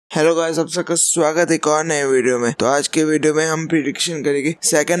Hello guys, आप सबका स्वागत है एक और नए वीडियो में। तो आज के वीडियो में हम प्रिडिक्शन करेंगे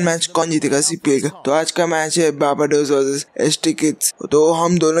सेकंड मैच कौन जीतेगा सीपीएल का। तो आज का मैच है बारबाडोस वर्सेस एसटी किड्स। तो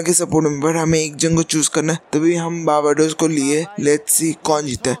हम दोनों के सपोर्ट में, पर हमें एक जन को चूज करना है, तभी हम बारबाडोस को लिए। लेट्स सी कौन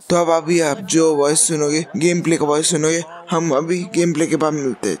जीता है। तो अब अभी आप जो वॉइस सुनोगे, गेम प्ले का वॉइस सुनोगे, हम अभी गेम प्ले के बाद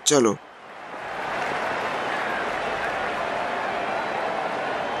मिलते हैं। चलो।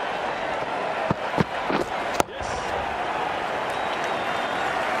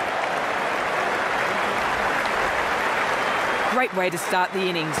 Great way to start the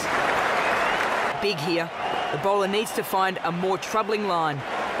innings. Big here. The bowler needs to find a more troubling line.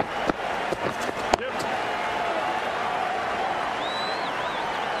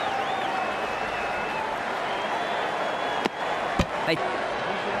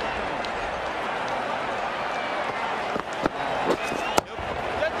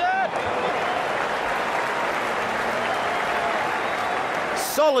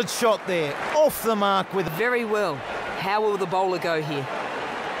 Solid shot there, off the mark with... Very well. How will the bowler go here?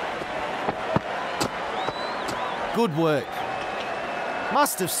 Good work.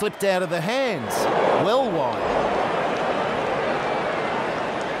 Must have slipped out of the hands. Well wide.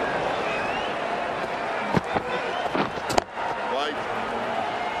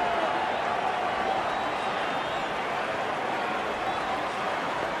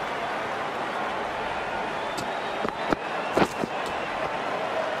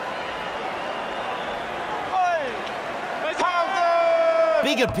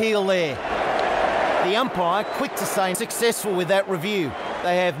 Big appeal there. The umpire quick to say successful with that review.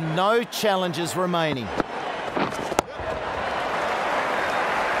 They have no challenges remaining.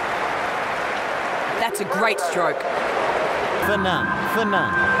 That's a great stroke. For none, for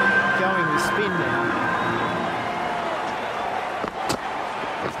none. Going with spin now.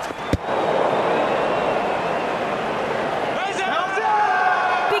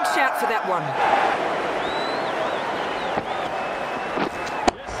 Big shout for that one.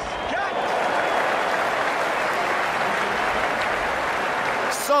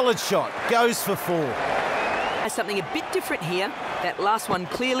 Solid shot, goes for 4. There's something a bit different here. That last one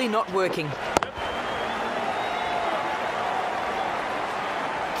clearly not working.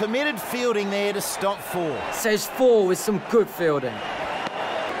 Committed fielding there to stop 4. Says 4 with some good fielding.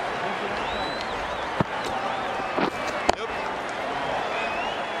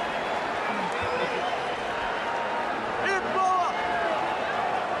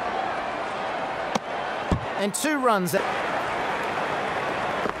 And 2 runs.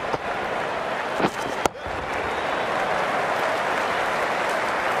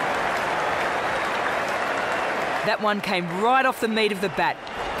 That one came right off the meat of the bat.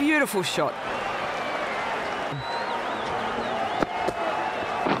 Beautiful shot.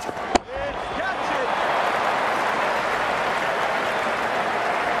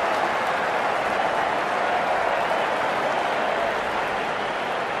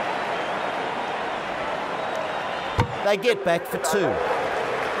 They get back for 2.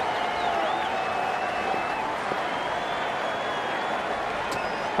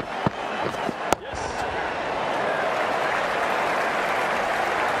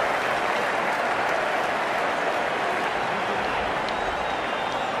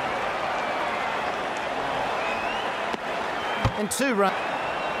 And 2 runs.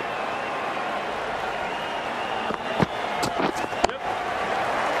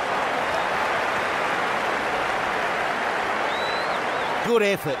 Good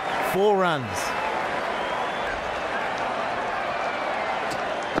effort, 4 runs.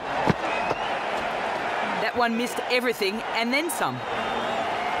 That one missed everything and then some.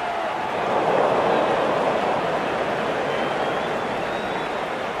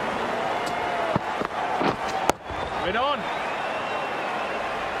 Wait on.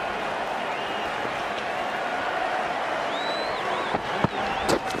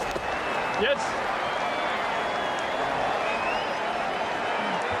 Yes.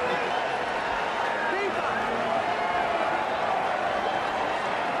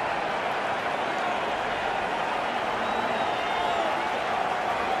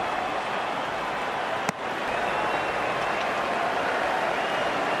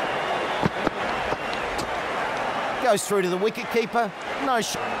 Goes through to the wicketkeeper. No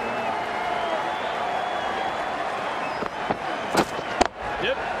shot.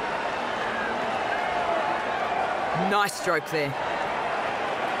 Yep. Nice stroke there.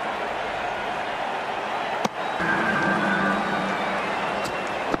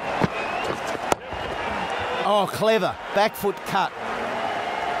 Oh, clever. Back foot cut.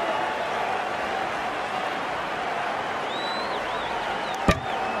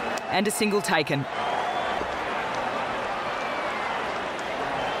 And a single taken.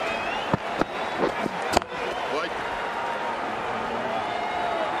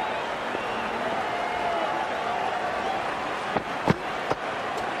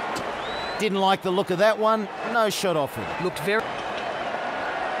 Didn't like the look of that one. No shot offered. Looked very...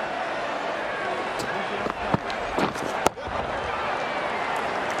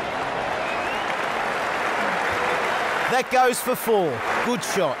 That goes for 4. Good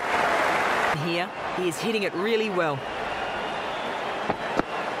shot. Here, he is hitting it really well.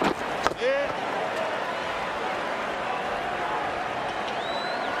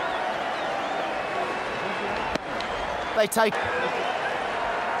 They take...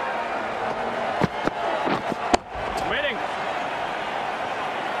 Waiting.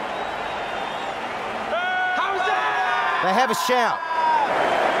 They have a shout.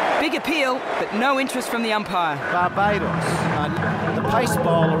 Big appeal, but no interest from the umpire. Barbados. The pace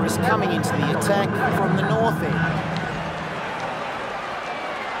bowler is coming into the attack from the north end.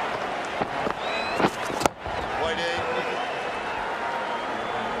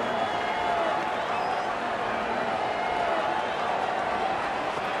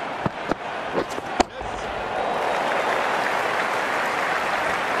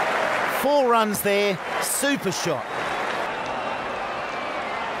 Four runs there, super shot.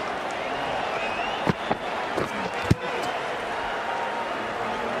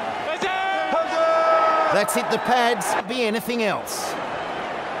 That's hit the pads, be anything else.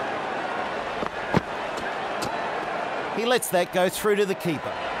 He lets that go through to the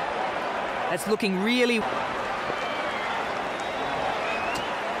keeper. That's looking really...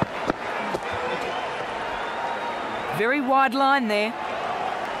 Very wide line there.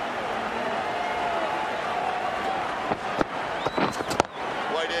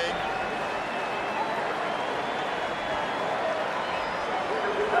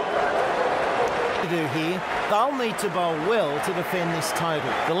 Do here, they'll need to bowl well to defend this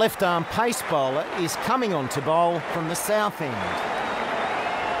total. The left-arm pace bowler is coming on to bowl from the south end.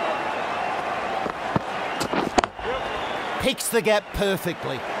 Picks the gap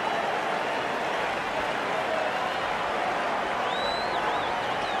perfectly.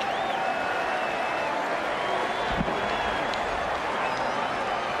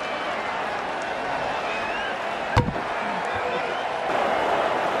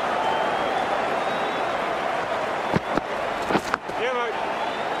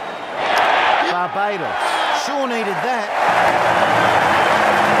 Barbados sure needed that.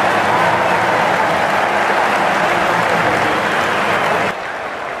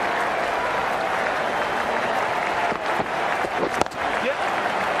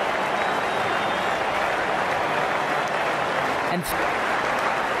 And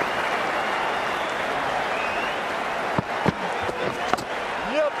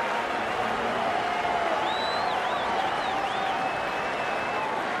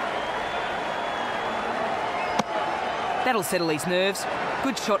that'll settle his nerves.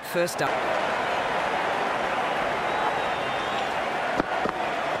 Good shot first up.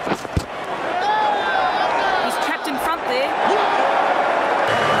 He's trapped in front there.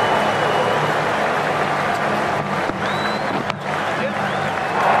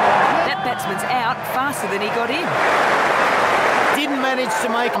 That batsman's out faster than he got in. Didn't manage to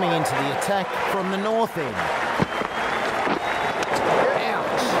make me into the attack from the north end.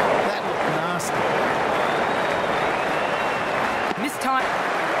 Ouch, that looked nasty. Time.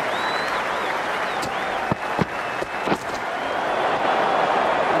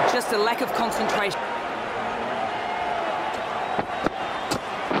 Just a lack of concentration.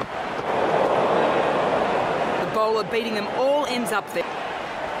 The bowler beating them all ends up there.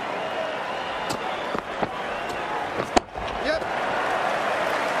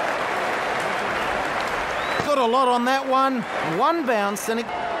 Got a lot on that one. One bounce and it...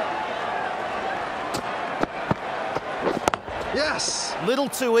 Yes! Little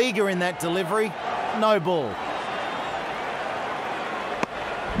too eager in that delivery. No ball.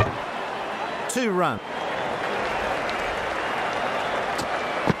 2 run.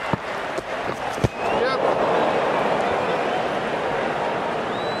 Yep.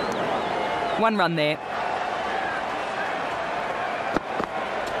 1 run there.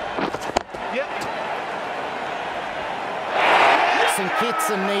 Yep. St Kitts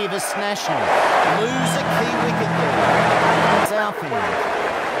and Nevis National lose a key wicket there. South end.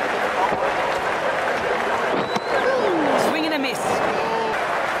 Swing and a miss.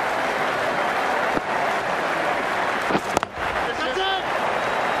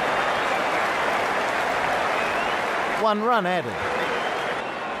 One run added.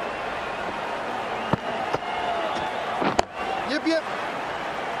 Yep. Yes.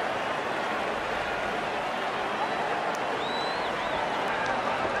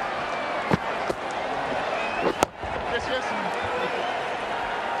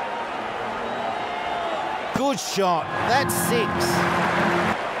 Good shot. That's 6.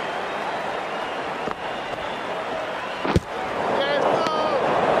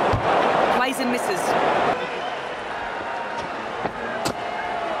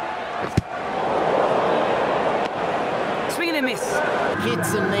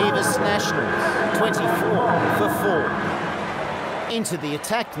 into the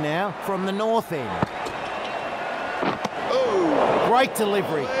attack now from the north end. Oh. Great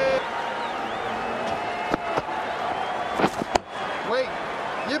delivery. Wait.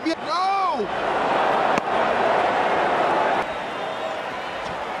 Yep, yep. No!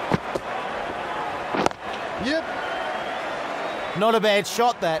 Yep. Not a bad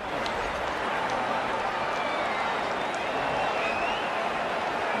shot, that.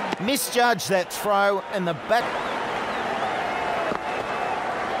 Misjudged that throw, and the back...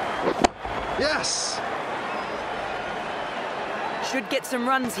 Yes! Should get some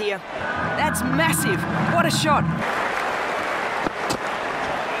runs here. That's massive. What a shot.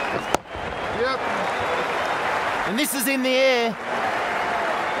 Yep. And this is in the air.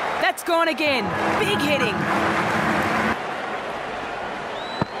 That's gone again. Big hitting.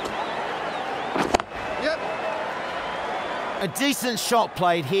 Yep. A decent shot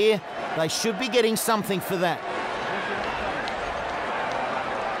played here. They should be getting something for that.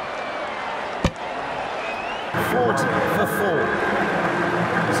 For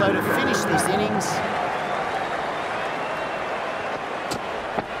 4. So to finish this innings,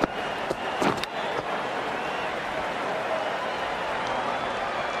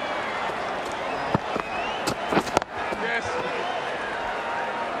 Yes.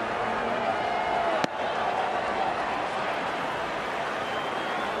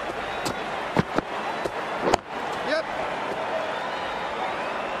 Yep.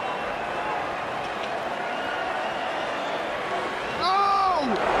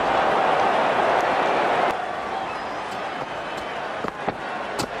 No!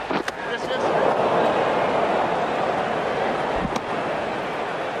 Yes, yes.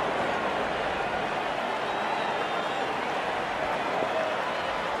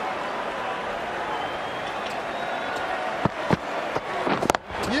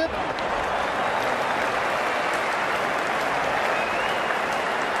 Yep.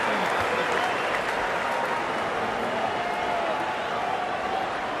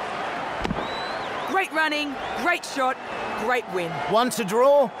 Great running, great shot, great win. 1 to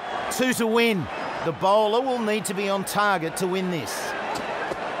draw, 2 to win. The bowler will need to be on target to win this.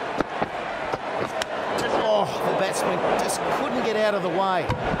 Oh, the batsman just couldn't get out of the way.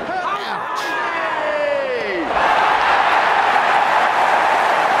 Ouch.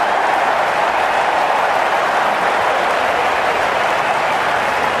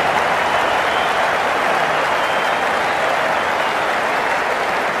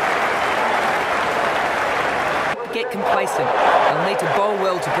 Get complacent. They'll need to bowl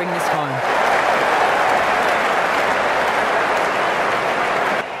well to bring this home.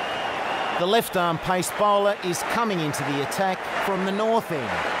 The left-arm pace bowler is coming into the attack from the north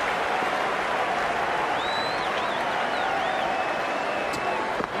end.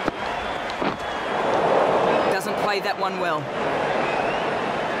 Doesn't play that one well.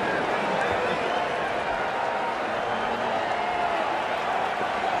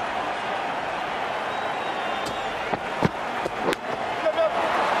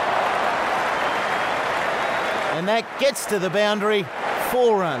 And that gets to the boundary,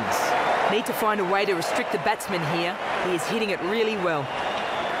 4 runs. Need to find a way to restrict the batsman here. He is hitting it really well.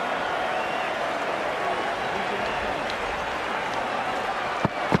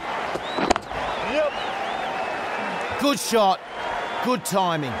 Yep. Good shot, good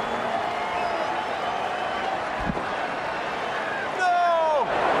timing. No!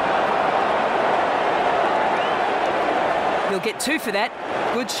 He'll get 2 for that.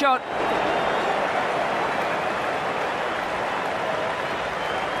 Good shot.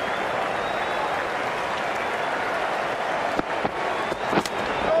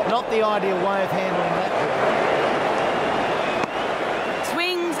 Not the ideal way of handling that.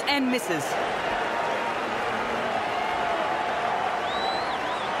 Swings and misses.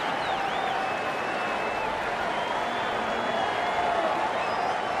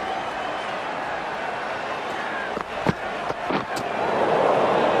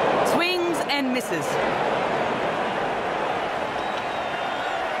 Swings and misses.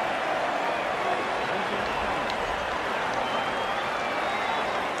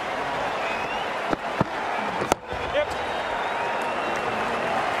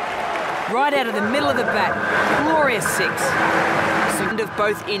 Right out of the middle of the bat. Glorious 6. End of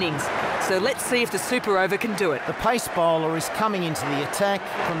both innings. So let's see if the super over can do it. The pace bowler is coming into the attack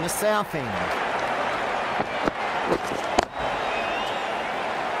from the south end.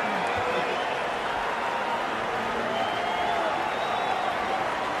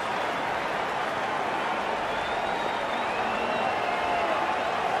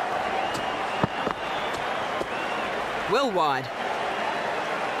 Well wide.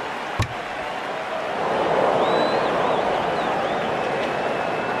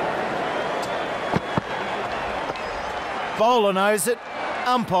 Bowler knows it.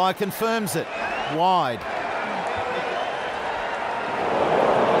 Umpire confirms it. Wide.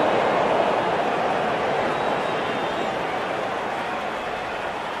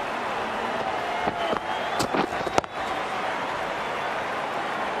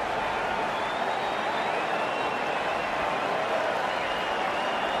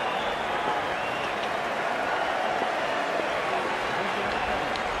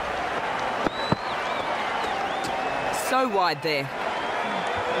 So wide there.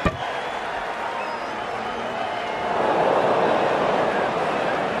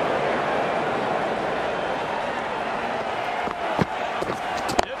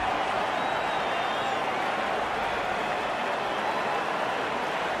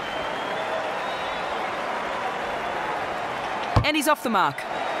 And he's off the mark.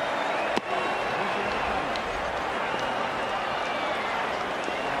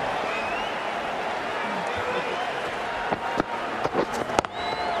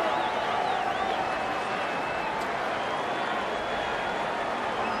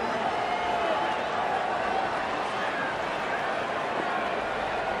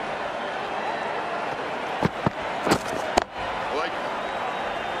 Like.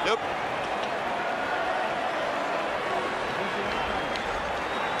 Yep.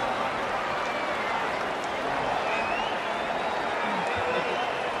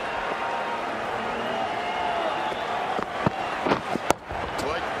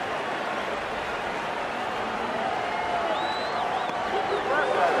 Like.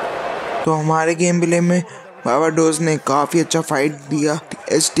 तो हमारे game play में Barbados ने काफ़ी अच्छा fight दिया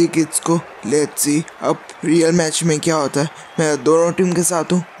ST kids को। Let's see अब real match में क्या होता है। मैं दोनों टीम के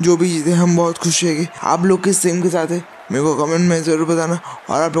साथ हूँ, जो भी जीते हम बहुत खुश रहेंगे। आप लोग किस टीम के साथ है मेरे को कमेंट में ज़रूर बताना,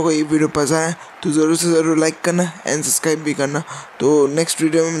 और आप लोगों को ये वीडियो पसंद आए तो ज़रूर से ज़रूर लाइक करना एंड सब्सक्राइब भी करना। तो नेक्स्ट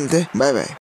वीडियो में मिलते हैं, बाय बाय।